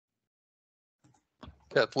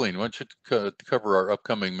Kathleen, why don't you cover our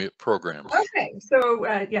upcoming programs? Okay, so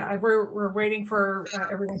yeah, we're waiting for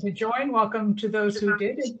everyone to join. Welcome to those who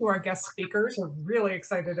did and to our guest speakers. We're really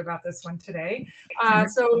excited about this one today.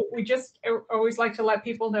 So we just always like to let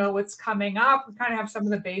people know what's coming up. We kind of have some of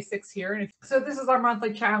the basics here. And so this is our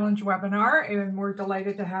monthly challenge webinar, and we're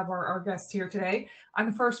delighted to have our guest here today. On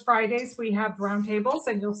the first Fridays, we have roundtables,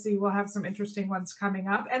 and you'll see we'll have some interesting ones coming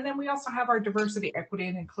up. And then we also have our diversity, equity,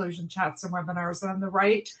 and inclusion chats and webinars. And on the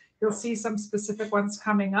right, you'll see some specific ones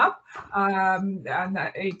coming up. On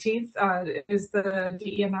the 18th is the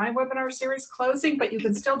DE&I webinar series closing, but you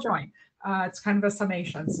can still join. It's kind of a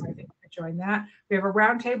summation, so I think you can join that. We have a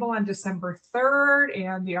roundtable on December 3rd,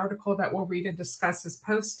 and the article that we'll read and discuss is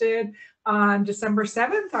posted. On December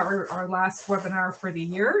 7th, our last webinar for the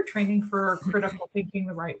year, Training for Critical Thinking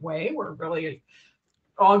the Right Way. We're really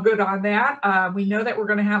all good on that. We know that we're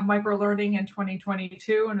going to have microlearning in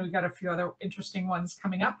 2022, and we've got a few other interesting ones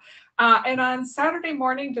coming up. And on Saturday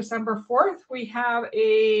morning, December 4th, we have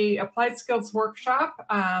a applied skills workshop,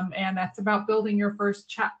 and that's about building your first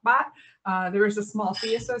chatbot. There is a small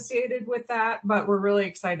fee associated with that, but we're really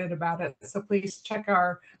excited about it. So please check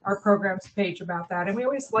our programs page about that. And we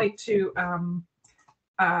always like to,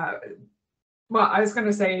 well, I was going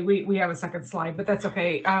to say we have a second slide, but that's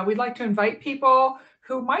okay. We'd like to invite people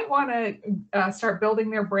who might want to start building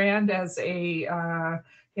their brand as a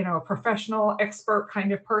a professional expert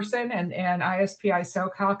kind of person, and ISPI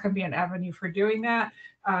SoCal can be an avenue for doing that.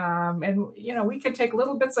 And we can take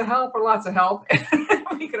little bits of help or lots of help.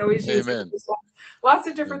 We can always use lots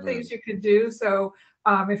of different things you can do. So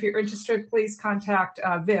if you're interested, please contact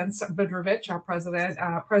Vince Budrovich, our president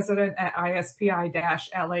at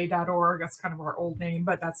ispi-la.org. That's kind of our old name,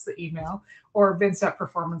 but that's the email, or Vince at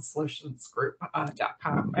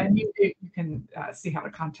performancesolutionsgroup.com. And you can see how to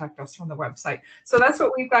contact us from the website. So that's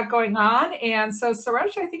what we've got going on. And so,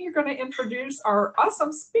 Suresh, I think you're going to introduce our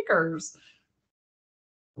awesome speakers.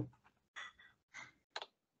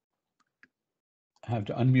 I have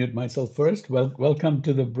to unmute myself first. Welcome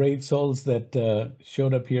to the brave souls that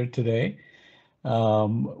showed up here today.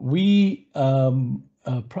 We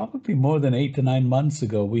probably more than 8 to 9 months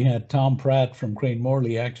ago, we had Tom Pratt from Crane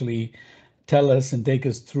Morley actually tell us and take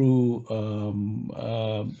us through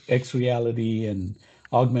X-reality and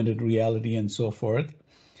augmented reality and so forth.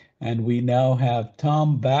 And we now have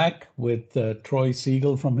Tom back with Troy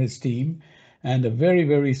Siegel from his team, and a very,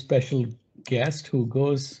 very special guest who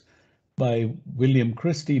goes by William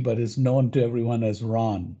Christie, but is known to everyone as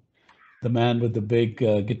Ron, the man with the big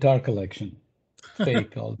guitar collection.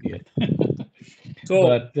 Fake, albeit.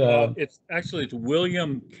 So it's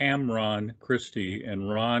William Cameron Christie,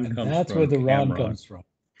 and Ron comes from that's where the Cameron. Ron comes from.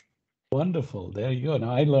 Wonderful. There you go.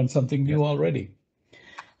 Now I learned something new already.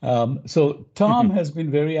 So Tom has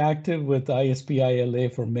been very active with ISPI LA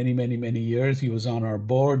for many, many, many years. He was on our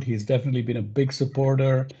board. He's definitely been a big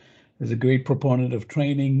supporter. Is a great proponent of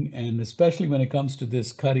training, and especially when it comes to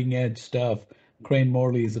this cutting edge stuff, Crane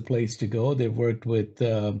Morley is a place to go. They've worked with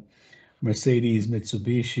Mercedes,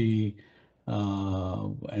 Mitsubishi,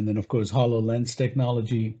 and then of course HoloLens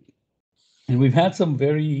technology. And we've had some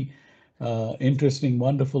very interesting,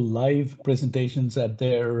 wonderful live presentations at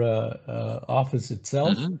their office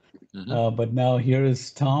itself. But now here is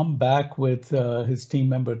Tom back with his team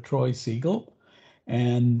member, Troy Siegel.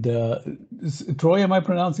 And Troy, am I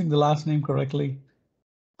pronouncing the last name correctly?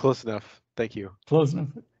 Close enough. Thank you. Close enough.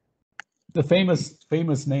 The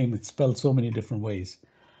famous name. It's spelled so many different ways.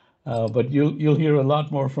 But you'll hear a lot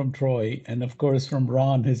more from Troy, and of course from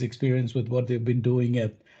Ron, his experience with what they've been doing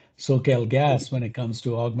at SoCal Gas when it comes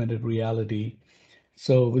to augmented reality.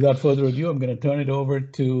 So without further ado, I'm going to turn it over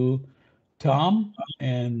to Tom,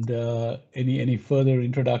 and any further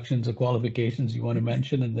introductions or qualifications you want to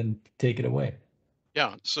mention, and then take it away.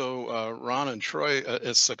 Yeah, so Ron and Troy at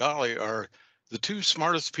Sagali are the two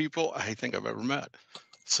smartest people I think I've ever met.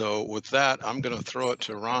 So with that, I'm going to throw it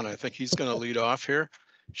to Ron. I think he's going to lead off here,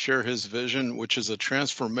 share his vision, which is a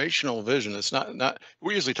transformational vision. It's not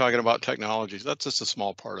we're usually talking about technologies. That's just a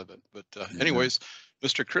small part of it. But anyways,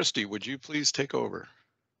 Mr. Christie, would you please take over?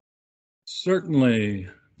 Certainly.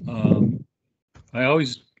 I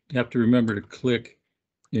always have to remember to click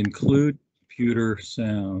include computer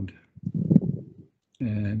sound.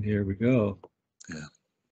 And here we go. Yeah.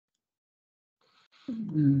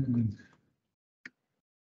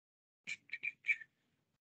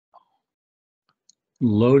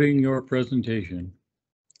 Loading your presentation.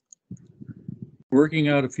 Working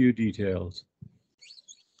out a few details.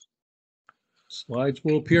 Slides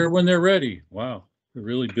will appear when they're ready. Wow, we're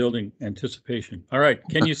really building anticipation. All right,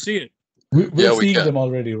 can you see it? We're seeing them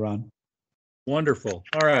already, Ron. Wonderful.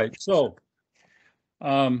 All right, so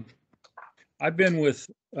I've been with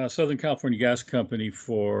Southern California Gas Company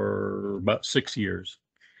for about 6 years,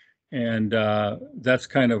 and that's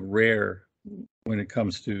kind of rare when it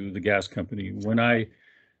comes to the gas company.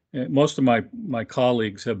 Most of my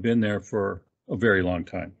colleagues have been there for a very long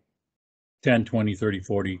time, 10, 20, 30,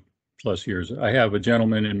 40 plus years. I have a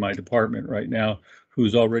gentleman in my department right now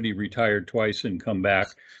who's already retired twice and come back,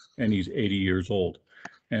 and he's 80 years old,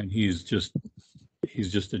 and he's just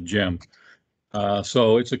a gem.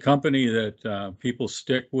 So it's a company that people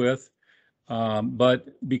stick with, but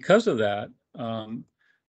because of that,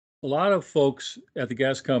 a lot of folks at the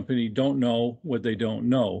gas company don't know what they don't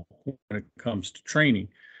know when it comes to training,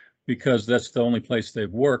 because that's the only place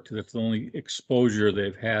they've worked. That's the only exposure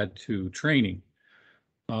they've had to training.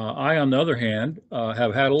 I, on the other hand,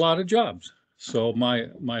 have had a lot of jobs. So my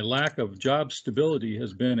lack of job stability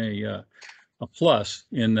has been a plus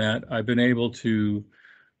in that I've been able to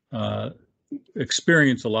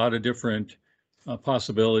experience a lot of different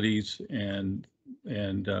possibilities and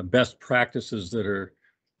best practices that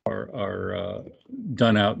are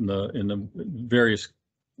done out in the various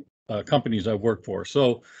companies I've worked for.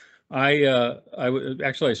 So I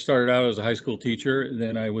started out as a high school teacher, and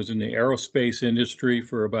then I was in the aerospace industry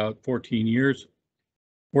for about 14 years,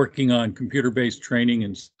 working on computer-based training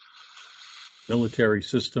and military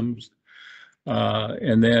systems.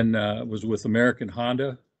 And then was with American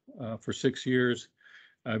Honda for 6 years.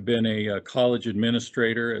 I've been a college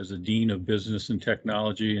administrator as a dean of business and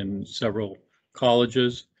technology in several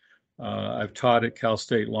colleges. I've taught at Cal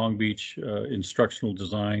State Long Beach instructional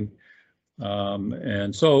design.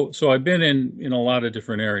 And so I've been in a lot of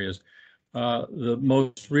different areas. The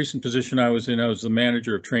most recent position I was in, I was the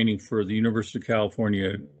manager of training for the University of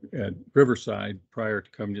California at Riverside prior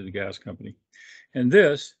to coming to the gas company. And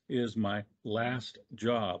this is my last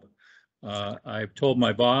job. I've told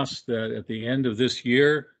my boss that at the end of this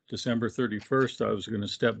year, December 31st, I was going to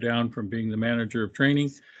step down from being the manager of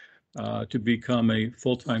training to become a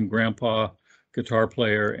full-time grandpa, guitar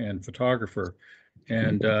player, and photographer.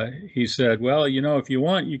 And he said, well, if you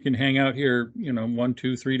want, you can hang out here, 1,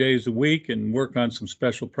 2, 3 days a week and work on some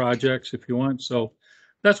special projects if you want. So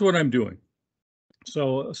that's what I'm doing.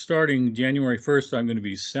 So starting January 1st, I'm going to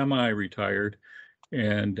be semi-retired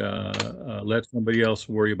and let somebody else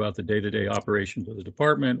worry about the day-to-day operations of the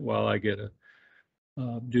department while I get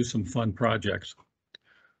to do some fun projects.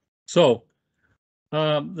 So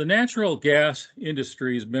the natural gas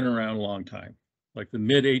industry has been around a long time, like the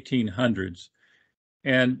mid-1800s.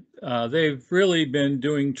 And they've really been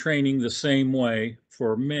doing training the same way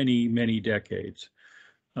for many, many decades.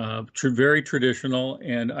 Very traditional,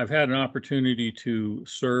 and I've had an opportunity to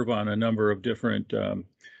serve on a number of different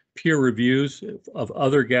peer reviews of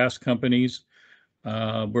other gas companies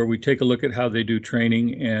where we take a look at how they do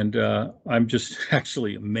training, and I'm just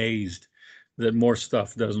actually amazed that more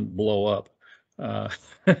stuff doesn't blow up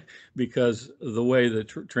because the way the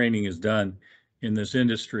training is done in this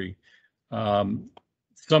industry.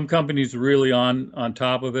 Some companies are really on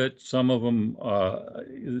top of it. Some of them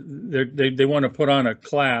they want to put on a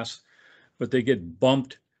class, but they get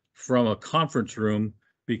bumped from a conference room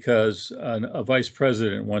because a vice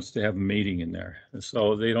president wants to have a meeting in there.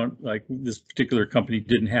 So they don't, like this particular company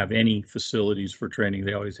didn't have any facilities for training.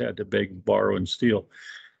 They always had to beg, borrow, and steal.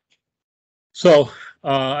 So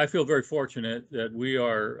I feel very fortunate that we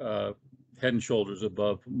are head and shoulders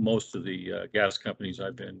above most of the gas companies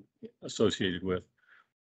I've been associated with.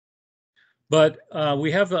 But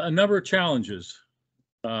we have a number of challenges,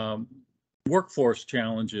 workforce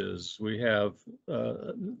challenges. We have,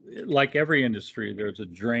 like every industry, there's a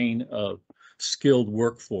drain of skilled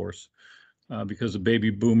workforce because of baby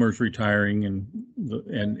boomers retiring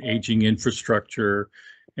and aging infrastructure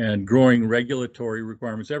and growing regulatory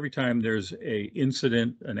requirements. Every time there's an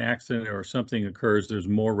incident, an accident, or something occurs, there's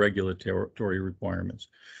more regulatory requirements.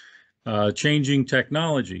 Changing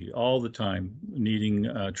technology all the time, needing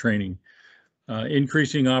training.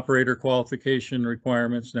 Increasing operator qualification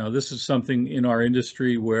requirements. Now, this is something in our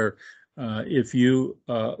industry where if you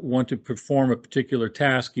want to perform a particular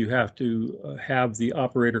task, you have to have the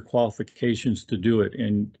operator qualifications to do it.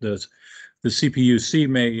 And the CPUC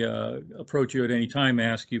may approach you at any time,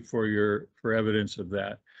 ask you for evidence of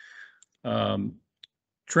that.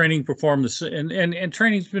 Training performed and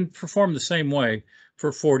training's been performed the same way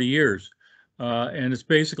for 40 years. And it's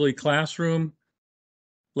basically classroom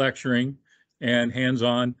lecturing and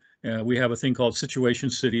hands-on. We have a thing called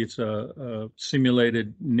Situation City. It's a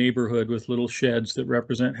simulated neighborhood with little sheds that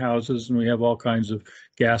represent houses, and we have all kinds of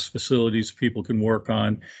gas facilities people can work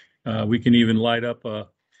on. We can even light up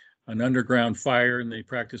an underground fire, and they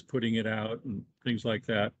practice putting it out and things like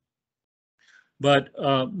that. But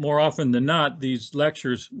more often than not, these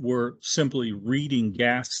lectures were simply reading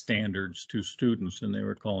gas standards to students, and they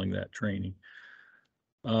were calling that training.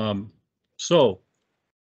 So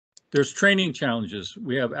there's training challenges.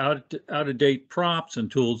 We have out-of-date props and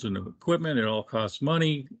tools and equipment. It all costs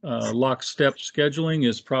money. Lockstep scheduling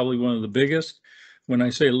is probably one of the biggest. When I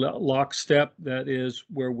say lockstep, that is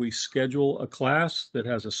where we schedule a class that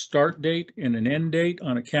has a start date and an end date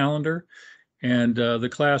on a calendar. And the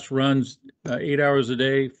class runs 8 hours a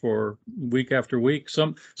day for week after week.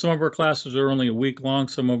 Some of our classes are only a week long.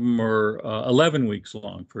 Some of them are 11 weeks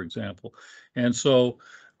long, for example. And so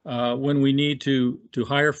when we need to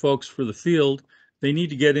hire folks for the field, they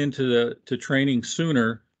need to get into training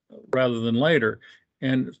sooner rather than later.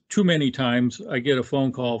 And too many times I get a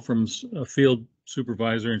phone call from a field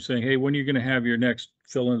supervisor and saying, hey, when are you going to have your next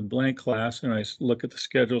fill in the blank class? And I look at the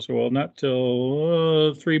schedule, so well, not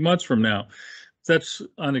till 3 months from now. That's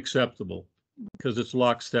unacceptable because it's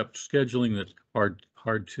lockstep scheduling that's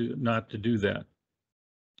hard to not to do that.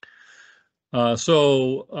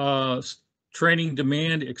 Training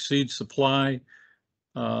demand exceeds supply.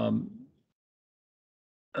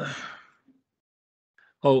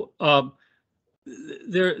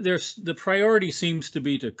 There's the priority seems to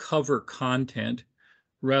be to cover content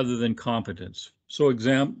rather than competence. So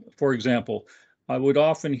for example, I would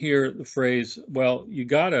often hear the phrase, well, you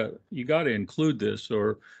gotta include this,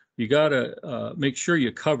 or you gotta make sure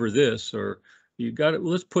you cover this, or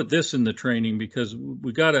let's put this in the training because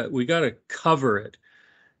we gotta cover it,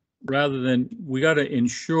 rather than we gotta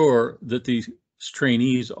ensure that these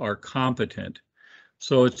trainees are competent.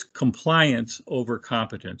 So it's compliance over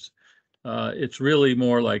competence. It's really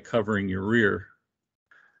more like covering your rear.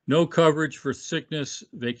 No coverage for sickness,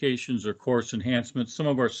 vacations, or course enhancements. Some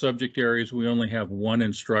of our subject areas we only have one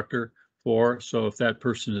instructor for, so if that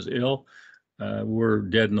person is ill, we're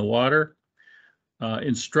dead in the water.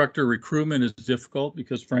 Instructor recruitment is difficult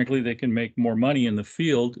because frankly they can make more money in the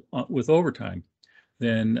field with overtime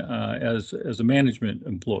than as a management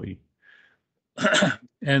employee.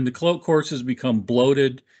 And the courses become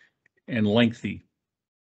bloated and lengthy.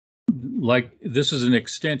 Like this is an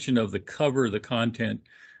extension of the cover the content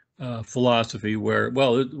philosophy where,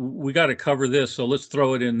 well, we got to cover this, so let's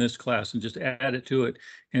throw it in this class and just add it to it.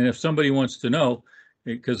 And if somebody wants to know,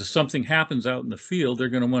 because if something happens out in the field, they're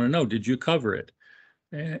going to want to know, did you cover it?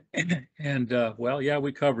 Well, yeah,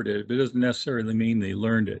 we covered it, but it doesn't necessarily mean they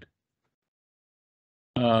learned it.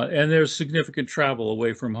 And there's significant travel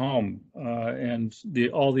away from home and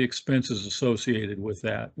all the expenses associated with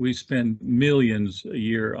that. We spend millions a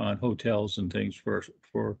year on hotels and things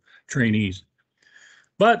for trainees.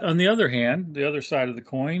 But on the other hand, the other side of the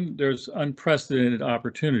coin, there's unprecedented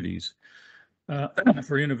opportunities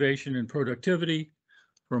for innovation and productivity,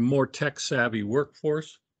 for a more tech-savvy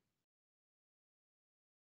workforce.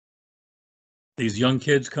 These young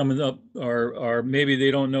kids coming up are maybe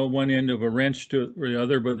they don't know one end of a wrench to the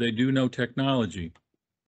other, but they do know technology.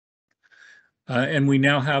 And we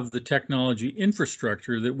now have the technology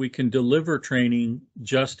infrastructure that we can deliver training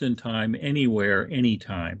just in time, anywhere,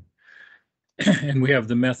 anytime. And we have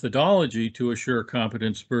the methodology to assure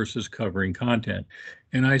competence versus covering content.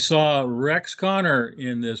 And I saw Rex Connor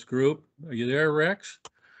in this group. Are you there, Rex?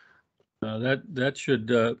 That should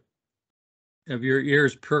have your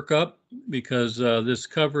ears perk up because this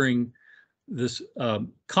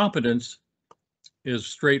competence is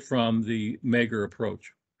straight from the Mager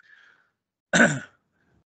approach.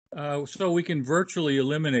 So we can virtually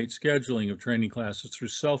eliminate scheduling of training classes through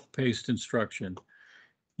self-paced instruction.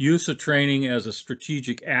 Use of training as a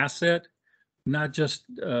strategic asset, not just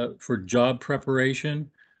for job preparation.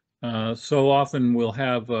 So often we'll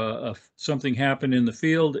have something happen in the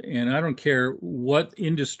field, and I don't care what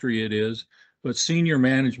industry it is, but senior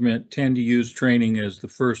management tend to use training as the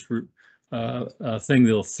first thing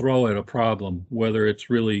they'll throw at a problem, whether it's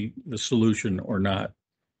really the solution or not.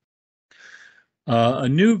 A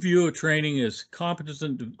new view of training is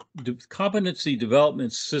competency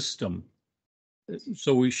development system.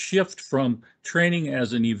 So we shift from training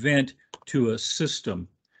as an event to a system.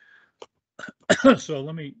 So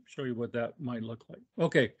let me show you what that might look like.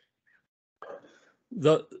 Okay.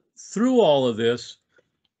 Through all of this,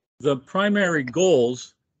 the primary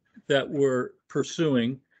goals that we're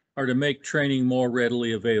pursuing are to make training more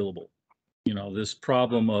readily available. You know, this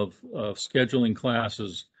problem of scheduling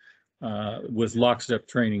classes with lockstep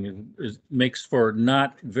training makes for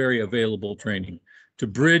not very available training. To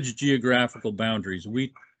bridge geographical boundaries,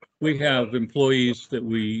 we have employees that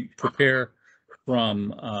we prepare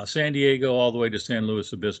from San Diego all the way to San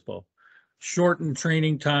Luis Obispo. shorten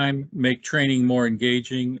training time, make training more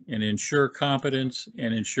engaging, and ensure competence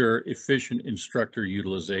and ensure efficient instructor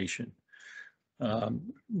utilization.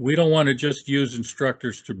 We don't want to just use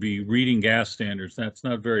instructors to be reading gas standards. That's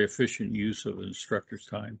not very efficient use of an instructor's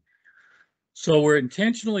time. So we're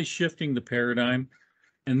intentionally shifting the paradigm,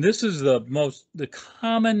 and this is the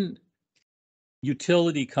common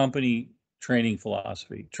utility company training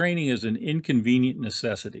philosophy. Training is an inconvenient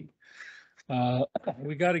necessity.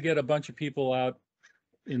 We got to get a bunch of people out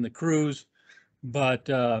in the crews, but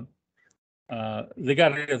they got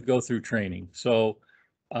to go through training. So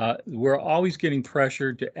we're always getting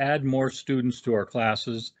pressured to add more students to our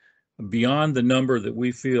classes beyond the number that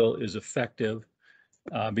we feel is effective,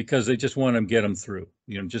 because they just want to get them through.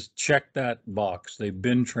 You know, just check that box. They've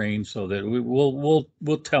been trained, so that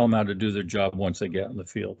we'll tell them how to do their job once they get in the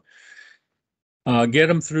field. Get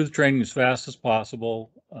them through the training as fast as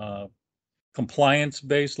possible.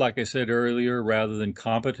 Compliance-based, like I said earlier, rather than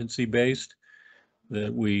competency-based.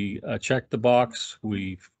 That we check the box.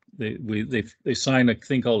 They sign a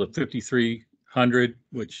thing called a 5300,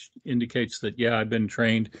 which indicates that, yeah, I've been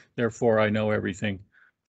trained, therefore I know everything.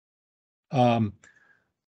 And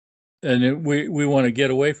we want to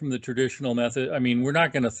get away from the traditional method. I mean, we're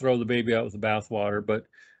not going to throw the baby out with the bathwater, but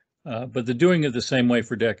the doing it the same way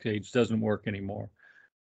for decades doesn't work anymore.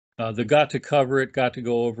 The got to cover it, got to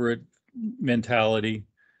go over it mentality,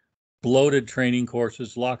 bloated training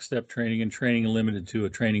courses, lockstep training, and training limited to a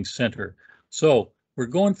training center. So we're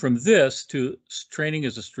going from this to training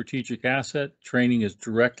as a strategic asset. Training is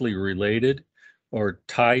directly related or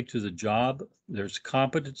tied to the job. There's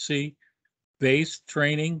competency-based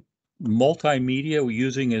training, multimedia. We're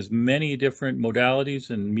using as many different modalities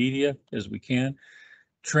and media as we can.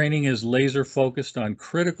 Training is laser focused on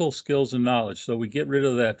critical skills and knowledge. So we get rid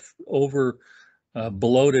of that over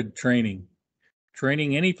bloated training.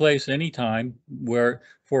 Training any place, anytime, where,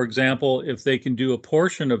 for example, if they can do a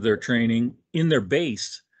portion of their training in their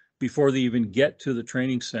base before they even get to the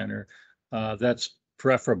training center, that's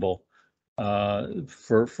preferable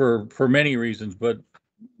for many reasons. But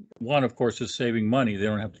one, of course, is saving money. They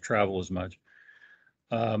don't have to travel as much.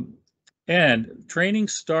 And training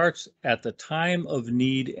starts at the time of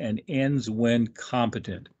need and ends when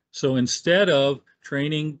competent. So instead of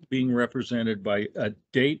training being represented by a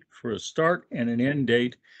date for a start and an end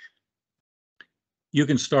date, you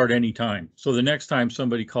can start anytime. So the next time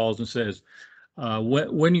somebody calls and says,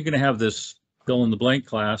 when are you going to have this fill in the blank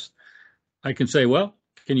class? I can say, well,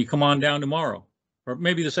 can you come on down tomorrow? Or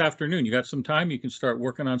maybe this afternoon, you got some time, you can start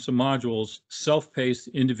working on some modules, self-paced,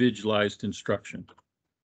 individualized instruction.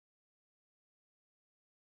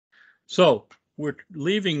 So we're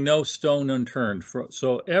leaving no stone unturned.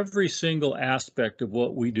 So every single aspect of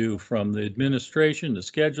what we do, from the administration, the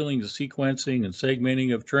scheduling, the sequencing and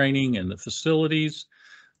segmenting of training and the facilities,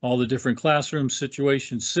 all the different classroom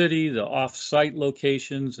situations, city, the off-site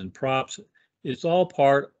locations and props, it's all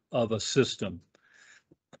part of a system.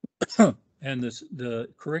 And the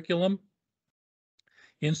curriculum,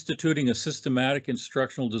 instituting a systematic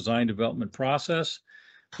instructional design development process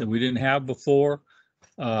that we didn't have before.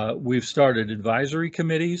 We've started advisory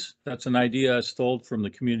committees. That's an idea I stole from the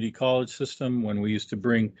community college system when we used to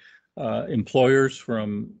bring employers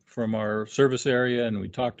from our service area, and we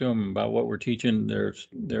talk to them about what we're teaching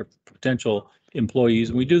their potential employees.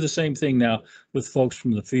 And we do the same thing now with folks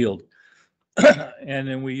from the field. And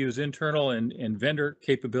then we use internal and vendor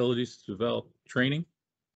capabilities to develop training.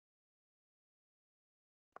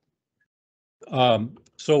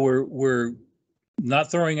 So we're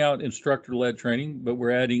not throwing out instructor-led training, but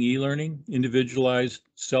we're adding e-learning, individualized,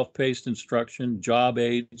 self-paced instruction, job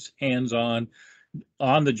aids, hands-on,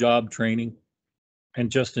 on-the-job training,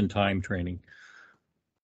 and just-in-time training.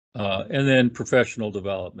 And then professional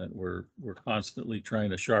development. We're constantly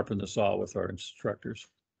trying to sharpen the saw with our instructors.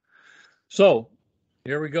 So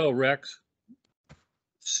here we go, Rex.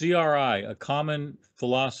 CRI, a common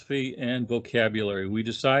philosophy and vocabulary. We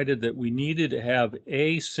decided that we needed to have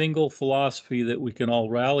a single philosophy that we can all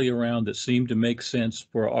rally around that seemed to make sense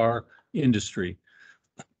for our industry.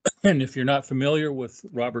 And if you're not familiar with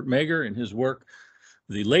Robert Mager and his work,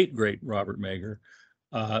 the late great Robert Mager,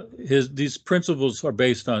 these principles are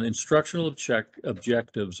based on instructional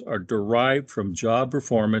objectives are derived from job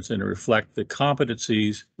performance and reflect the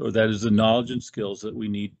competencies, or that is the knowledge and skills that we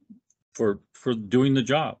need for doing the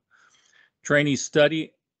job. Trainees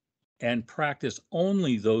study and practice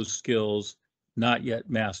only those skills not yet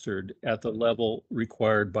mastered at the level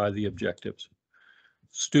required by the objectives.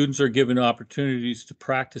 Students are given opportunities to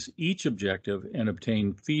practice each objective and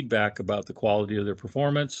obtain feedback about the quality of their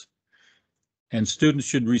performance. And students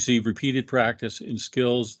should receive repeated practice in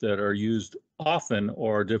skills that are used often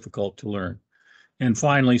or are difficult to learn. And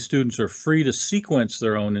finally, students are free to sequence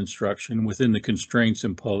their own instruction within the constraints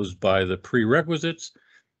imposed by the prerequisites,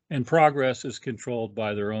 and progress is controlled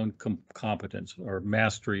by their own competence or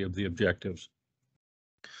mastery of the objectives.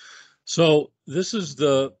 So this is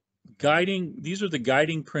the these are the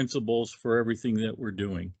guiding principles for everything that we're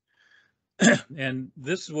doing. And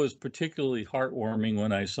this was particularly heartwarming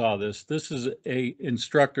when I saw this. This is a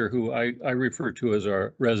instructor who I refer to as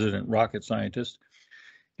our resident rocket scientist.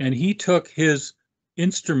 And he took his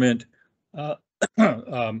instrument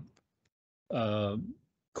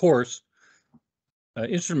course,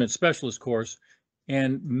 instrument specialist course,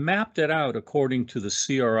 and mapped it out according to the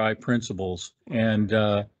CRI principles. And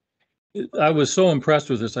I was so impressed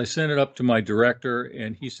with this. I sent it up to my director,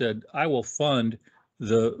 and he said, I will fund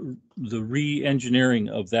the re-engineering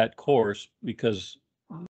of that course, because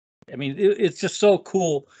I mean, it's just so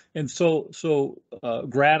cool and so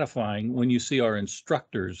gratifying when you see our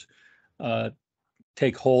instructors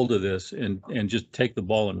take hold of this and just take the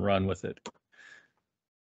ball and run with it.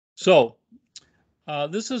 So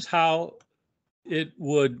this is how it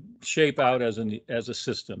would shape out as a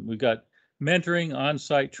system. We've got mentoring,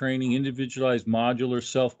 on-site training, individualized, modular,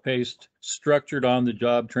 self-paced, structured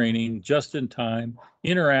on-the-job training, just-in-time,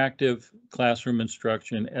 interactive classroom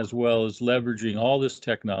instruction, as well as leveraging all this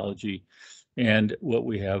technology. And what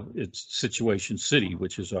we have, it's Situation City,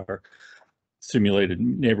 which is our simulated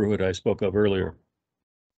neighborhood I spoke of earlier.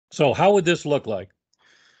 So how would this look like?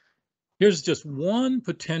 Here's just one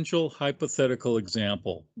potential hypothetical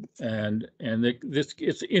example, and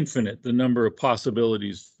it's infinite, the number of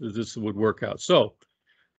possibilities that this would work out. So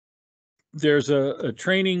there's a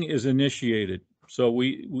training is initiated. So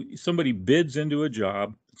somebody bids into a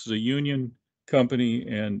job. It's a union company,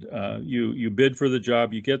 and you bid for the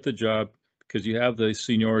job, you get the job because you have the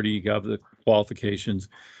seniority, you have the qualifications.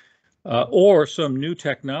 Or some new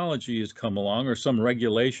technology has come along, or some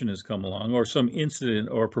regulation has come along, or some incident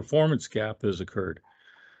or performance gap has occurred.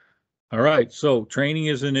 All right, so training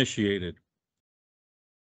is initiated.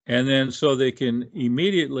 And then so they can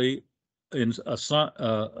immediately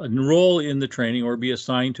enroll in the training or be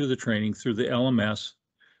assigned to the training through the LMS,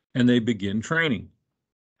 and they begin training.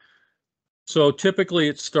 So typically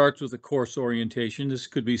it starts with a course orientation. This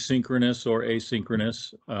could be synchronous or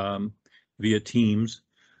asynchronous via Teams.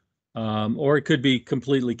 Or it could be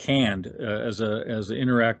completely canned as an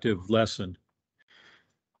interactive lesson.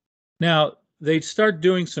 Now, they start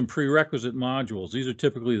doing some prerequisite modules. These are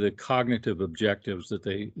typically the cognitive objectives that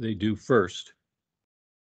they do first.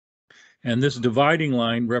 And this dividing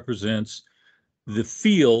line represents the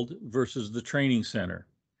field versus the training center.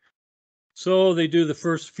 So they do the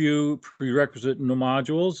first few prerequisite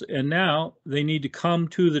modules, and now they need to come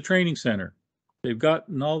to the training center. They've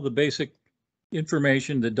gotten all the basic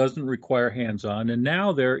information that doesn't require hands-on, and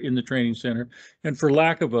now they're in the training center. And for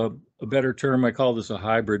lack of a better term, I call this a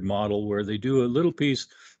hybrid model, where they do a little piece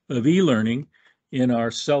of e-learning in our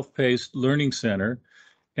self-paced learning center,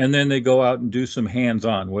 and then they go out and do some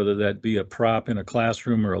hands-on, whether that be a prop in a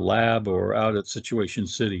classroom or a lab or out at Situation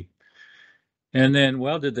City. And then,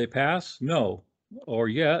 well, did they pass? No. Or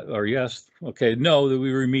yeah, or yes. Okay, no, that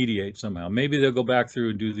we remediate somehow. Maybe they'll go back through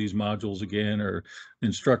and do these modules again, or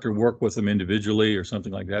instructor work with them individually or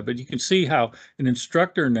something like that. But you can see how an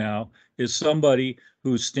instructor now is somebody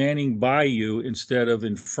who's standing by you instead of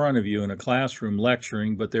in front of you in a classroom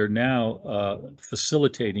lecturing, but they're now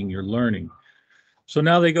facilitating your learning. So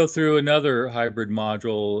now they go through another hybrid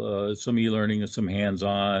module, some e-learning and some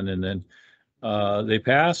hands-on, and then they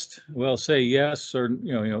passed. Well, say yes, or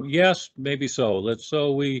yes, maybe so.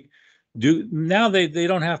 So we do now. They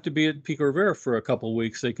don't have to be at Pico Rivera for a couple of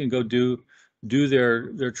weeks. They can go do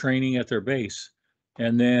their training at their base,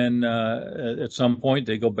 and then at some point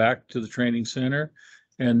they go back to the training center,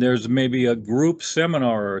 and there's maybe a group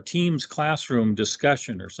seminar or a Teams classroom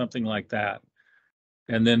discussion or something like that,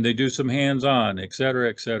 and then they do some hands-on, et cetera,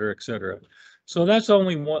 et cetera, et cetera. So that's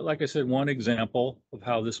only one, like I said, one example of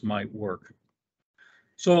how this might work.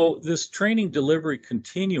 So this training delivery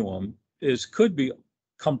continuum could be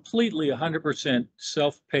completely 100%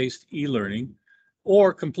 self-paced e-learning,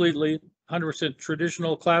 or completely 100%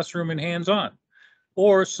 traditional classroom and hands-on,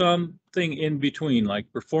 or something in between, like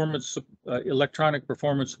electronic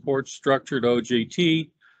performance support, structured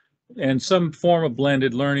OJT, and some form of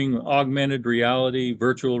blended learning, augmented reality,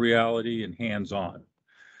 virtual reality, and hands-on.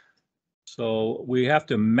 So we have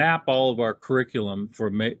to map all of our curriculum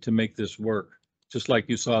to make this work, just like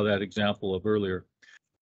you saw that example of earlier.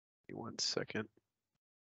 1 second.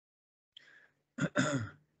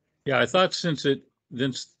 Yeah, I thought since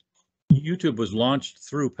YouTube was launched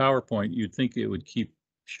through PowerPoint, you'd think it would keep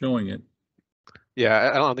showing it.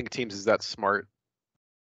 Yeah, I don't think Teams is that smart.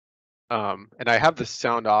 And I have the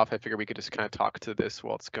sound off. I figured we could just kind of talk to this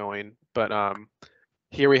while it's going. But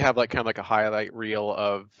here we have like kind of like a highlight reel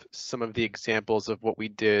of some of the examples of what we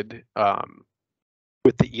did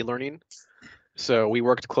with the e-learning. So we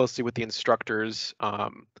worked closely with the instructors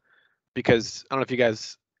because I don't know if you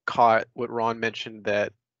guys caught what Ron mentioned,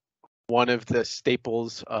 that one of the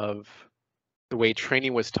staples of the way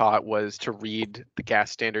training was taught was to read the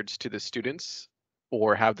gas standards to the students,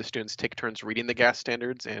 or have the students take turns reading the gas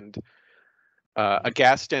standards. And a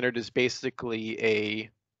gas standard is basically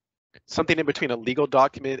something in between a legal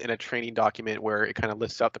document and a training document, where it kind of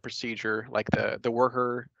lists out the procedure, like the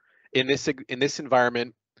worker in this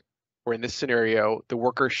environment or in this scenario, the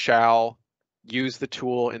worker shall use the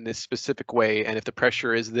tool in this specific way, and if the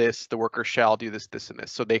pressure is this, the worker shall do this, this, and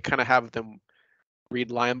this. So they kind of have them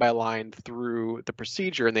read line by line through the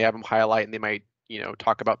procedure, and they have them highlight, and they might, you know,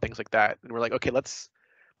 talk about things like that. And we're like, okay, let's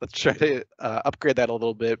try to upgrade that a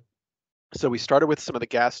little bit. So we started with some of the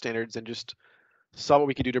gas standards and just saw what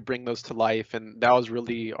we could do to bring those to life. And that was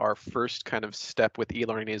really our first kind of step with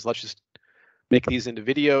e-learning, is let's just make these into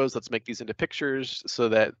videos, let's make these into pictures, so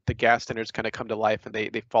that the gas standards kind of come to life and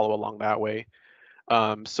they follow along that way.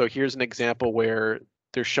 So here's an example where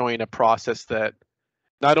they're showing a process that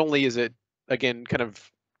not only is it, again, kind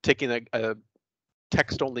of taking a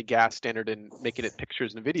text-only gas standard and making it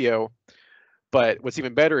pictures and video, but what's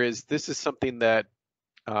even better is this is something that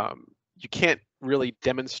you can't really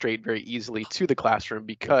demonstrate very easily to the classroom,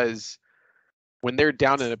 because when they're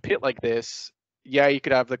down in a pit like this, yeah, you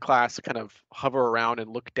could have the class kind of hover around and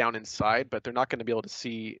look down inside, but they're not going to be able to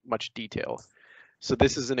see much detail. So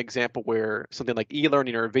this is an example where something like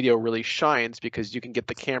e-learning or a video really shines, because you can get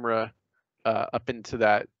the camera up into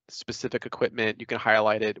that specific equipment. You can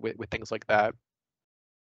highlight it with things like that.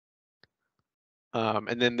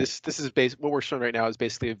 And then this is what we're showing right now is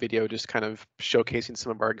basically a video just kind of showcasing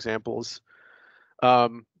some of our examples.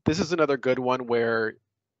 This is another good one where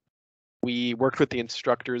we worked with the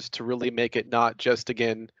instructors to really make it not just,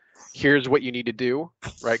 again, here's what you need to do,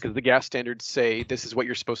 right? Because the gas standards say this is what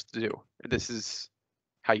you're supposed to do, and this is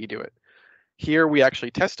how you do it. Here we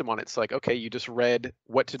actually test them on it. It's like, okay, you just read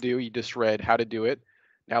what to do, you just read how to do it.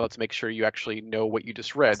 Now let's make sure you actually know what you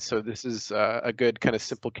just read. So this is a good kind of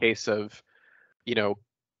simple case of, you know,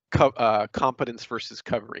 competence versus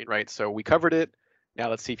covering, right? So we covered it.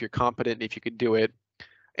 Now let's see if you're competent, if you could do it.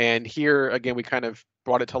 And here again, we kind of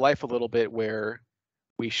brought it to life a little bit, where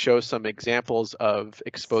we show some examples of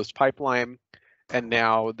exposed pipeline, and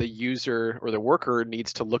now the user or the worker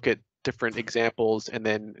needs to look at different examples and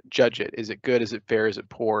then judge it. Is it good? Is it fair? Is it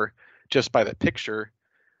poor? Just by the picture.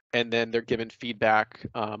 And then they're given feedback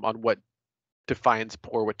on what defines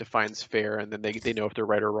poor, what defines fair, and then they know if they're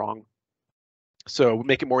right or wrong. So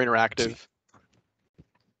make it more interactive.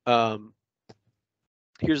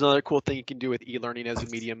 Here's another cool thing you can do with e-learning as a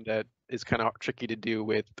medium that is kind of tricky to do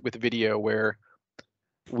with video, where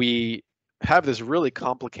we have this really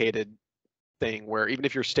complicated thing where even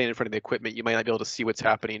if you're standing in front of the equipment, you might not be able to see what's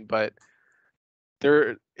happening, but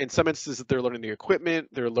they're, in some instances, they're learning the equipment,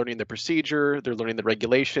 they're learning the procedure, they're learning the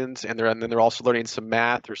regulations, and then they're also learning some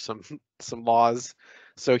math or some laws.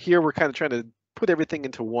 So here we're kind of trying to put everything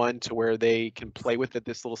into one to where they can play with it,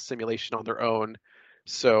 this little simulation on their own.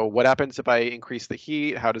 So what happens if I increase the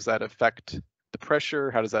heat? How does that affect the pressure?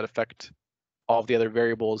 How does that affect all of the other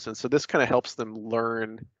variables? And so this kind of helps them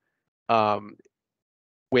learn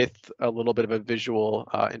with a little bit of a visual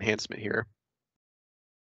enhancement here.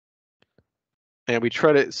 And we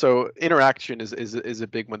try to, so interaction is a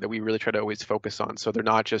big one that we really try to always focus on. So they're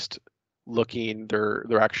not just looking,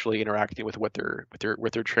 they're actually interacting with what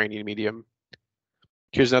their training medium.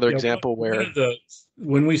 Here's another example where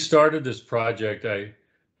when we started this project,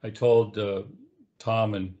 I told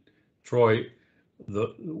Tom and Troy,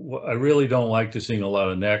 I really don't like to sing a lot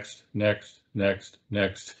of next,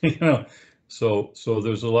 you know. So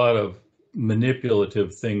there's a lot of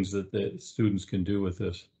manipulative things that the students can do with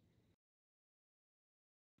this.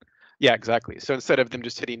 Yeah, exactly. So instead of them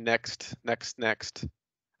just hitting next,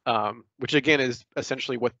 which again is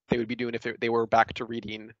essentially what they would be doing if they were back to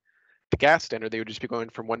reading the gas standard, they would just be going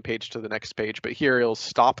from one page to the next page. But here it'll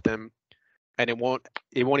stop them, and it won't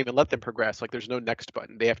even let them progress. Like there's no next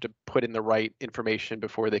button. They have to put in the right information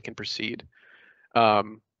before they can proceed.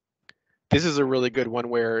 This is a really good one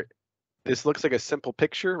where this looks like a simple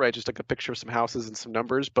picture, right? Just like a picture of some houses and some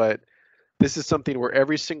numbers, but this is something where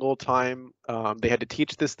every single time they had to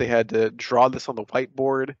teach this, they had to draw this on the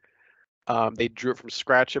whiteboard. They drew it from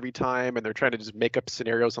scratch every time, and they're trying to just make up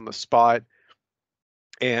scenarios on the spot.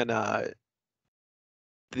 And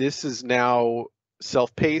this is now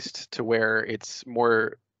self-paced to where it's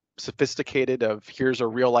more sophisticated of here's a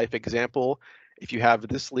real life example. If you have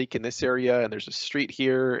this leak in this area and there's a street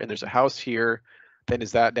here and there's a house here, then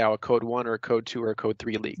is that now a code 1 or a code 2 or a code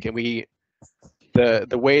 3 leak? And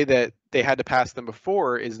the way that they had to pass them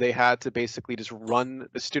before is they had to basically just run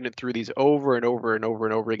the student through these over and over and over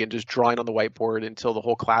and over again, just drawing on the whiteboard until the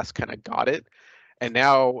whole class kind of got it. And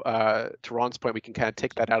now, to Ron's point, we can kind of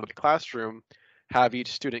take that out of the classroom, have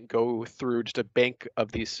each student go through just a bank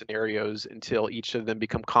of these scenarios until each of them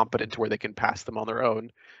become competent to where they can pass them on their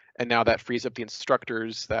own. And now that frees up the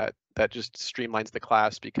instructors, that just streamlines the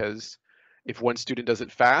class, because if one student does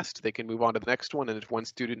it fast, they can move on to the next one. And if one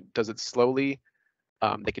student does it slowly,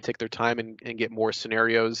 they can take their time and get more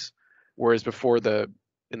scenarios. Whereas before,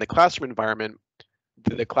 in the classroom environment,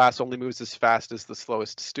 the class only moves as fast as the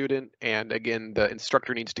slowest student. And again, the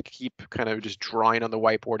instructor needs to keep kind of just drawing on the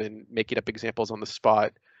whiteboard and making up examples on the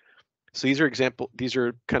spot. So these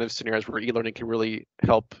are kind of scenarios where e-learning can really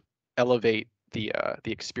help elevate the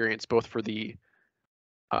experience, both for the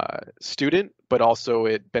student, but also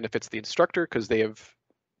it benefits the instructor because they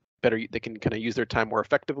can kind of use their time more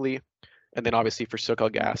effectively. And then obviously for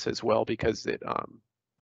SoCalGas as well, because it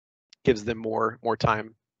gives them more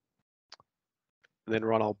time. And then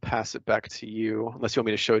Ron, I'll pass it back to you, unless you want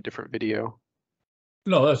me to show a different video.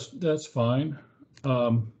 No, that's fine.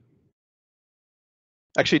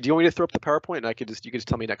 Actually, do you want me to throw up the PowerPoint and you could just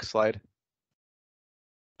tell me next slide?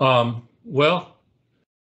 Well,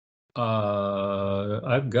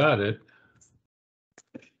 I've got it.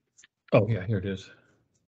 Oh yeah, here it is.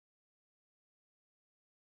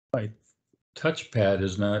 My touchpad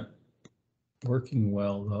is not working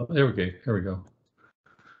well though. There we go. Here we go.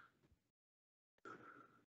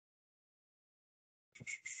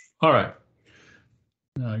 All right.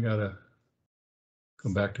 Now I gotta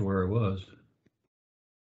come back to where I was.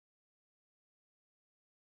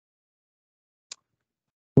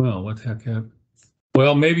 Well, what the heck happened?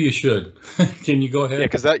 Well, maybe you should. Can you go ahead? Yeah,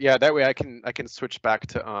 because that way I can switch back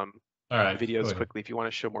to all right, videos quickly if you want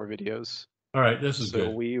to show more videos. All right, this is good.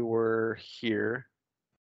 So we were here.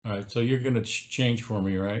 All right, so you're going to change for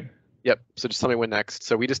me, right? Yep. So just tell me when next.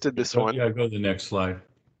 So we just did this one. Yeah, go to the next slide.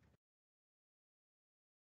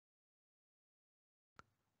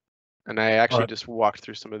 And I actually just walked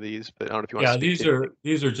through some of these, but I don't know if you want to speak to anything.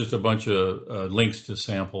 These are just a bunch of links to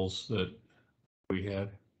samples that we had.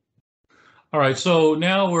 All right, so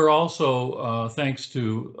now we're also, thanks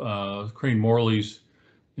to Crane Morley's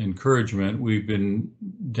encouragement, we've been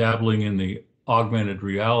dabbling in the augmented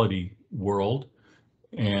reality world.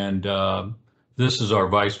 And this is our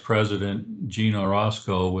vice president, Gina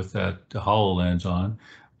Orozco, with that HoloLens on.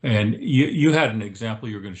 And you had an example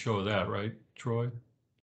you were going to show of that, right, Troy?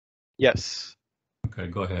 Yes. Okay,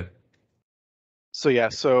 go ahead. So yeah,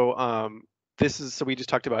 so we just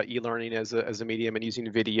talked about e-learning as a medium and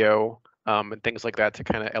using video and things like that to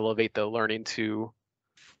kind of elevate the learning to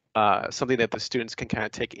something that the students can kind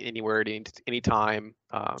of take anywhere at any time,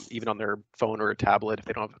 even on their phone or a tablet if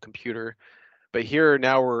they don't have a computer. But here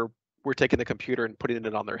now we're taking the computer and putting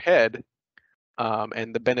it on their head,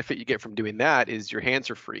 and the benefit you get from doing that is your hands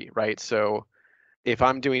are free, right? So if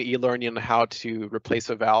I'm doing e-learning on how to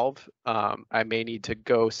replace a valve, I may need to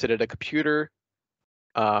go sit at a computer,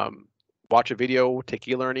 watch a video, take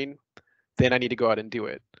e-learning, then I need to go out and do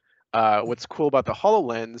it. What's cool about the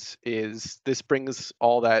HoloLens is this brings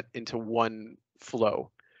all that into one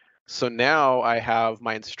flow. So now I have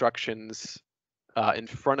my instructions in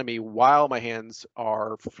front of me while my hands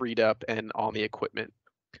are freed up and on the equipment.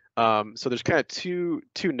 So there's kind of two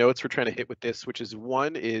notes we're trying to hit with this, which is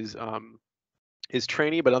one is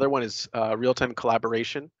training, but another one is real-time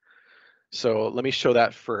collaboration. So let me show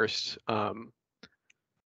that first.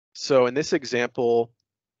 So in this example,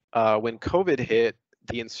 when COVID hit,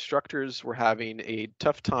 the instructors were having a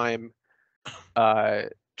tough time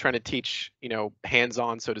trying to teach,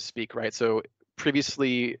 hands-on, so to speak, right? So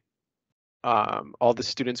previously, all the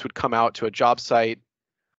students would come out to a job site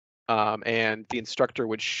and the instructor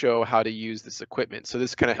would show how to use this equipment. So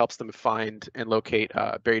this kind of helps them find and locate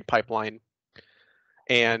buried pipeline.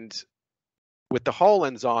 And with the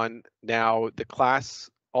HoloLens on, now the class,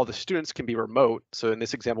 all the students can be remote. So in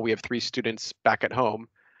this example, we have 3 students back at home,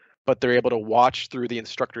 but they're able to watch through the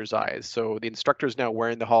instructor's eyes. So the instructor is now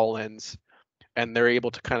wearing the HoloLens and they're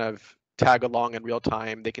able to kind of tag along in real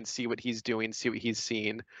time. They can see what he's doing, see what he's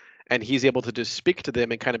seeing, and he's able to just speak to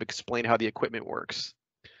them and kind of explain how the equipment works.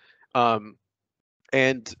 And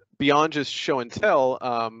beyond just show and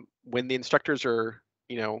tell, when the instructors are,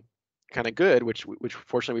 kind of good, which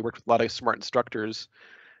fortunately we worked with a lot of smart instructors,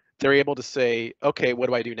 they're able to say, okay, what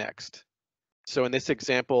do I do next? So in this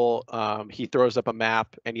example, he throws up a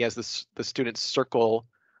map and he has the students circle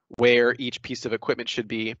where each piece of equipment should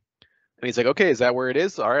be. And he's like, okay, is that where it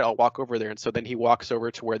is? All right, I'll walk over there. And so then he walks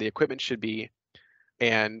over to where the equipment should be.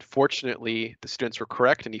 And fortunately, the students were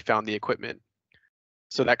correct and he found the equipment.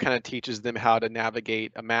 So that kind of teaches them how to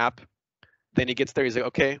navigate a map. Then he gets there, he's like,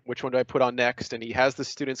 okay, which one do I put on next? And he has the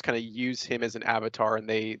students kind of use him as an avatar and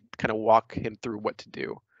they kind of walk him through what to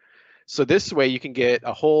do. So this way you can get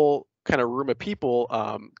a whole kind of room of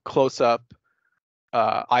people close up,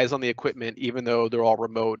 eyes on the equipment, even though they're all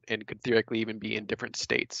remote and could theoretically even be in different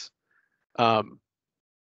states.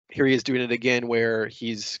 Here he is doing it again where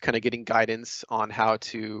he's kind of getting guidance on how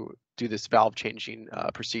to do this valve changing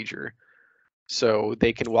procedure. So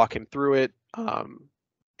they can walk him through it.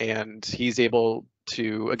 And he's able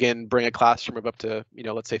to, again, bring a classroom of up to,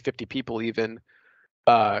 let's say 50 people even,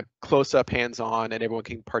 close up, hands on, and everyone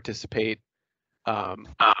can participate and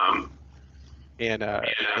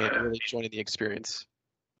really join in the experience.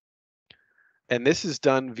 And this is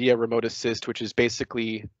done via remote assist, which is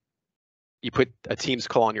basically you put a Teams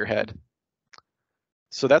call on your head.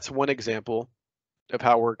 So that's one example of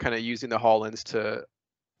how we're kind of using the HoloLens to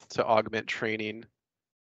augment training.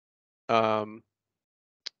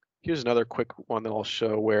 Here's another quick one that I'll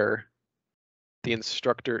show where the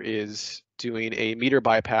instructor is doing a meter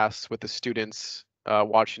bypass with the students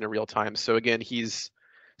watching in real time. So again, he's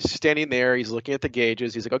standing there, he's looking at the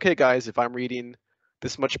gauges. He's like, okay, guys, if I'm reading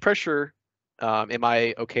this much pressure, am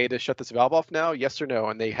I okay to shut this valve off now? Yes or no?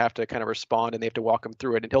 And they have to kind of respond and they have to walk them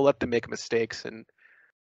through it and he'll let them make mistakes. And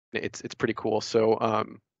it's pretty cool. So,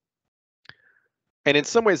 and in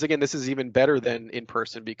some ways, again, this is even better than in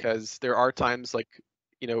person because there are times like,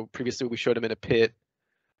 previously we showed him in a pit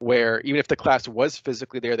where even if the class was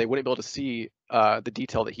physically there, they wouldn't be able to see the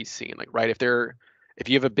detail that he's seeing. Like, right, if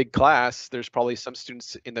you have a big class, there's probably some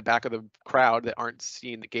students in the back of the crowd that aren't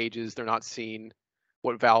seeing the gauges. They're not seeing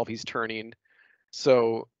what valve he's turning.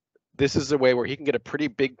 So this is a way where he can get a pretty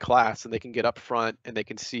big class and they can get up front and they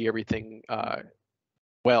can see everything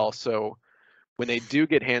well. So when they do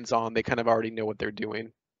get hands-on, they kind of already know what they're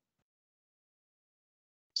doing.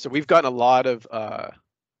 So we've gotten a lot of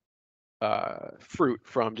fruit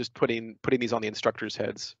from just putting these on the instructors'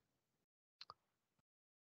 heads.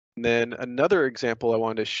 And then another example I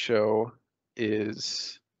wanted to show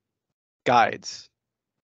is guides.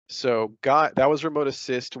 So that was remote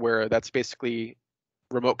assist, where that's basically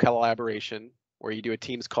remote collaboration, where you do a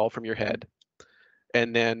Teams call from your head.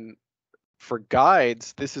 And then for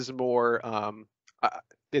guides, this is more,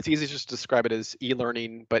 it's easy to just describe it as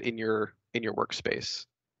e-learning, but in your workspace.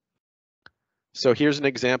 So here's an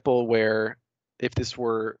example where if this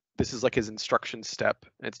is like his instruction step,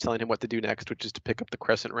 and it's telling him what to do next, which is to pick up the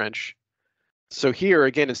crescent wrench. So here,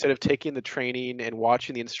 again, instead of taking the training and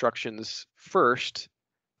watching the instructions first,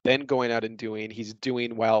 then going out and doing, he's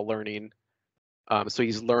doing while learning. So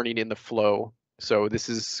he's learning in the flow. So this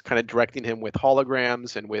is kind of directing him with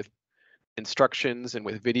holograms and with instructions and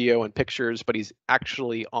with video and pictures, but he's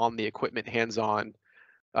actually on the equipment hands-on.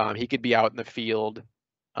 He could be out in the field.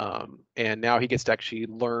 And now he gets to actually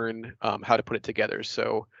learn how to put it together.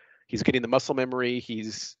 So he's getting the muscle memory,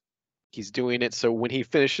 he's doing it. So when he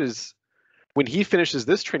finishes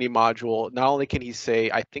this training module, not only can he say,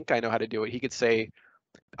 I think I know how to do it, he could say,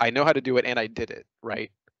 I know how to do it and I did it,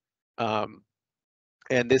 right?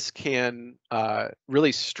 And this can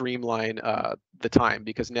really streamline the time,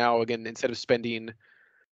 because now, again, instead of spending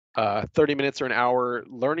 30 minutes or an hour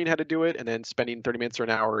learning how to do it and then spending 30 minutes or an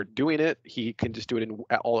hour doing it, he can just do it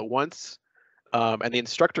all at once. And the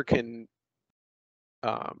instructor can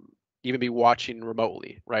even be watching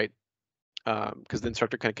remotely, right? Because the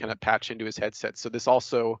instructor can kind of patch into his headset. So this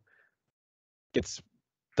also gets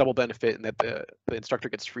double benefit in that the instructor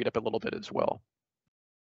gets freed up a little bit as well.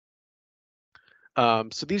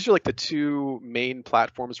 So these are like the two main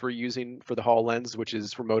platforms we're using for the HoloLens, which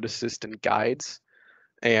is Remote Assist and Guides.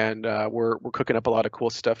 And we're cooking up a lot of cool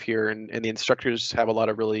stuff here, and the instructors have a lot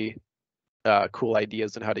of really cool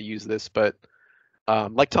ideas on how to use this. But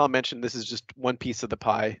like Tom mentioned, this is just one piece of the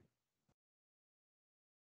pie.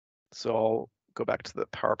 So I'll go back to the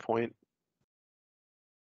PowerPoint.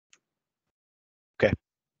 Okay.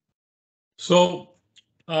 So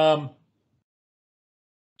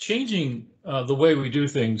changing the way we do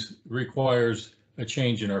things requires a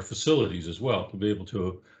change in our facilities as well to be able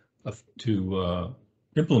to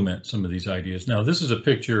implement some of these ideas. Now, this is a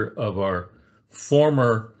picture of our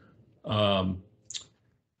former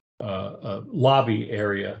lobby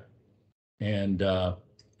area, and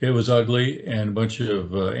It was ugly and a bunch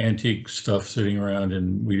of antique stuff sitting around,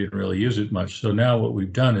 and we didn't really use it much. So now what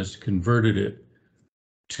we've done is converted it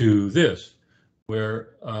to this,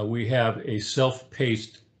 where we have a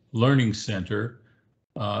self-paced learning center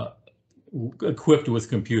equipped with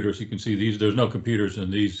computers. You can see these, there's no computers in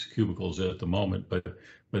these cubicles at the moment, but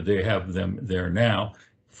they have them there now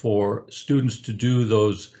for students to do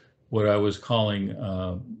those, what I was calling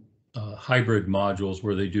hybrid modules,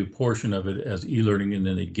 where they do portion of it as e-learning, and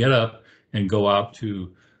then they get up and go out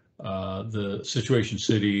to the Situation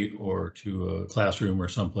City or to a classroom or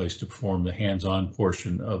someplace to perform the hands-on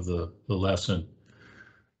portion of the lesson.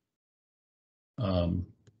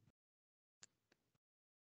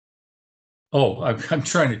 Oh, I'm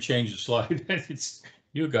trying to change the slide.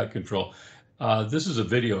 You got control. This is a